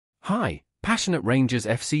Hi, passionate Rangers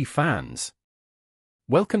FC fans.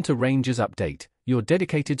 Welcome to Rangers Update, your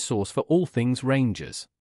dedicated source for all things Rangers.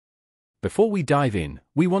 Before we dive in,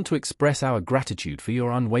 we want to express our gratitude for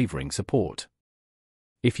your unwavering support.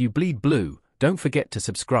 If you bleed blue, don't forget to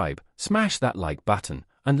subscribe, smash that like button,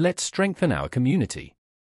 and let's strengthen our community.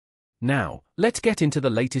 Now, let's get into the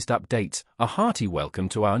latest updates. A hearty welcome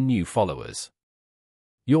to our new followers.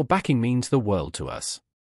 Your backing means the world to us.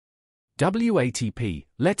 WATP,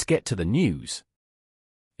 let's get to the news.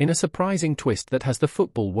 In a surprising twist that has the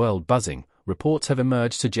football world buzzing, reports have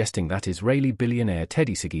emerged suggesting that Israeli billionaire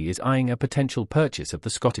Teddy Sagi is eyeing a potential purchase of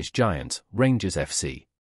the Scottish giants, Rangers FC.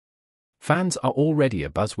 Fans are already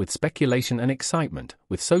abuzz with speculation and excitement,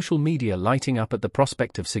 with social media lighting up at the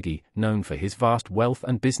prospect of Sagi, known for his vast wealth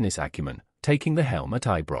and business acumen, taking the helm at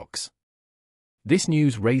Ibrox. This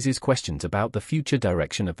news raises questions about the future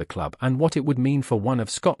direction of the club and what it would mean for one of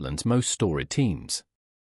Scotland's most storied teams.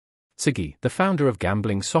 Sagi, the founder of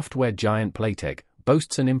gambling software giant Playtech,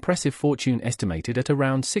 boasts an impressive fortune estimated at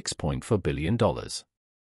around $6.4 billion.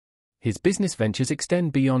 His business ventures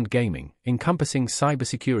extend beyond gaming, encompassing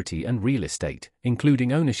cybersecurity and real estate,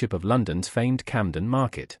 including ownership of London's famed Camden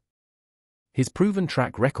Market. His proven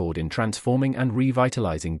track record in transforming and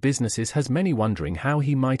revitalizing businesses has many wondering how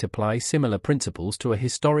he might apply similar principles to a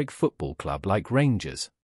historic football club like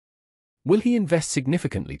Rangers. Will he invest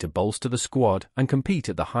significantly to bolster the squad and compete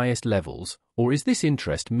at the highest levels, or is this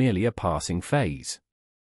interest merely a passing phase?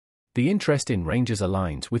 The interest in Rangers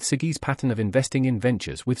aligns with Sagi's pattern of investing in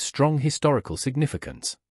ventures with strong historical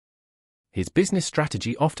significance. His business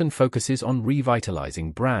strategy often focuses on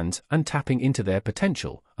revitalizing brands and tapping into their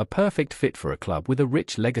potential, a perfect fit for a club with a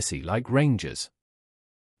rich legacy like Rangers.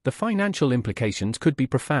 The financial implications could be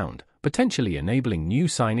profound, potentially enabling new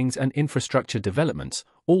signings and infrastructure developments,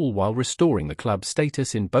 all while restoring the club's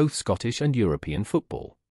status in both Scottish and European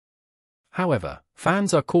football. However,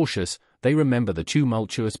 fans are cautious. They remember the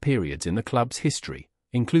tumultuous periods in the club's history,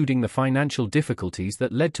 including the financial difficulties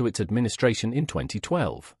that led to its administration in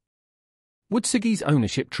 2012. Would Sagi's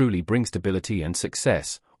ownership truly bring stability and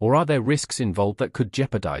success, or are there risks involved that could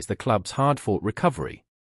jeopardize the club's hard-fought recovery?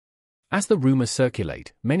 As the rumors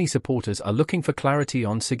circulate, many supporters are looking for clarity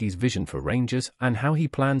on Sagi's vision for Rangers and how he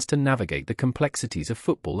plans to navigate the complexities of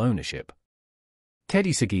football ownership.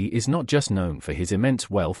 Teddy Sagi is not just known for his immense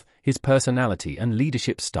wealth, his personality and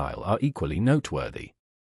leadership style are equally noteworthy.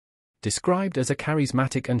 Described as a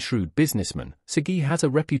charismatic and shrewd businessman, Sagi has a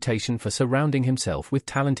reputation for surrounding himself with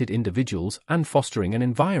talented individuals and fostering an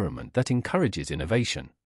environment that encourages innovation.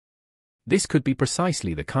 This could be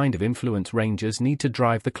precisely the kind of influence Rangers need to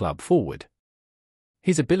drive the club forward.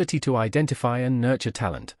 His ability to identify and nurture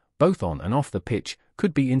talent, both on and off the pitch,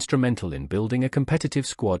 could be instrumental in building a competitive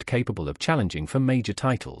squad capable of challenging for major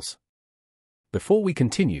titles. Before we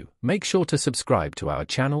continue, make sure to subscribe to our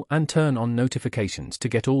channel and turn on notifications to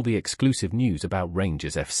get all the exclusive news about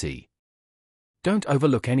Rangers FC. Don't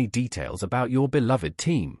overlook any details about your beloved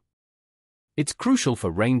team. It's crucial for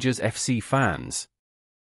Rangers FC fans.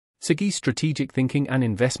 Sagi's strategic thinking and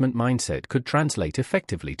investment mindset could translate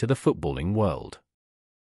effectively to the footballing world.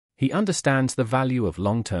 He understands the value of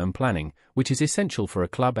long-term planning, which is essential for a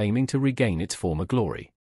club aiming to regain its former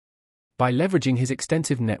glory. By leveraging his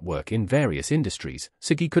extensive network in various industries,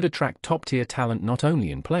 Sagi could attract top-tier talent not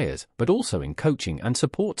only in players but also in coaching and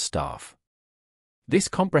support staff. This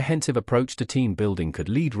comprehensive approach to team building could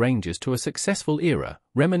lead Rangers to a successful era,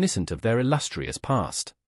 reminiscent of their illustrious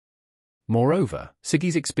past. Moreover,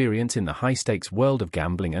 Sagi's experience in the high-stakes world of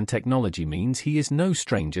gambling and technology means he is no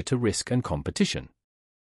stranger to risk and competition.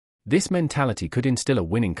 This mentality could instill a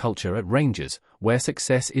winning culture at Rangers, where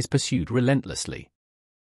success is pursued relentlessly.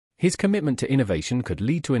 His commitment to innovation could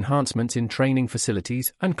lead to enhancements in training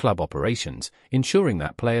facilities and club operations, ensuring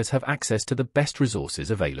that players have access to the best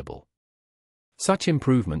resources available. Such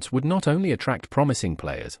improvements would not only attract promising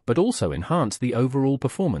players but also enhance the overall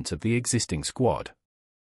performance of the existing squad.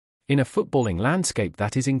 In a footballing landscape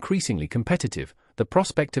that is increasingly competitive, the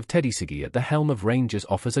prospect of Teddy Sagi at the helm of Rangers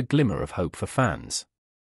offers a glimmer of hope for fans.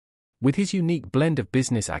 With his unique blend of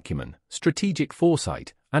business acumen, strategic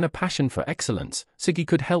foresight, and a passion for excellence, Sagi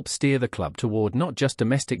could help steer the club toward not just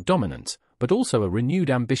domestic dominance, but also a renewed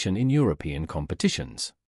ambition in European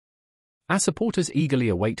competitions. As supporters eagerly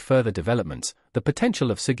await further developments, the potential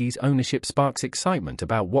of Sagi's ownership sparks excitement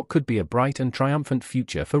about what could be a bright and triumphant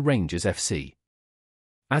future for Rangers FC.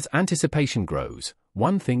 As anticipation grows,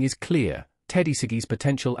 one thing is clear: Teddy Sagi's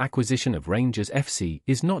potential acquisition of Rangers FC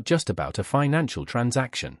is not just about a financial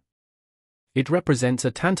transaction. It represents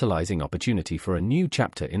a tantalizing opportunity for a new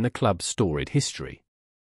chapter in the club's storied history.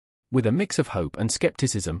 With a mix of hope and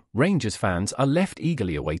skepticism, Rangers fans are left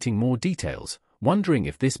eagerly awaiting more details, wondering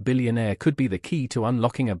if this billionaire could be the key to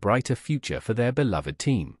unlocking a brighter future for their beloved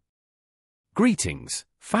team. Greetings,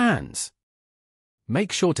 fans!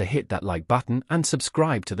 Make sure to hit that like button and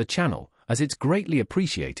subscribe to the channel, as it's greatly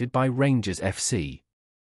appreciated by Rangers FC.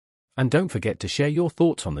 And don't forget to share your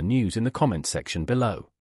thoughts on the news in the comments section below.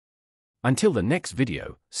 Until the next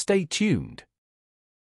video, stay tuned.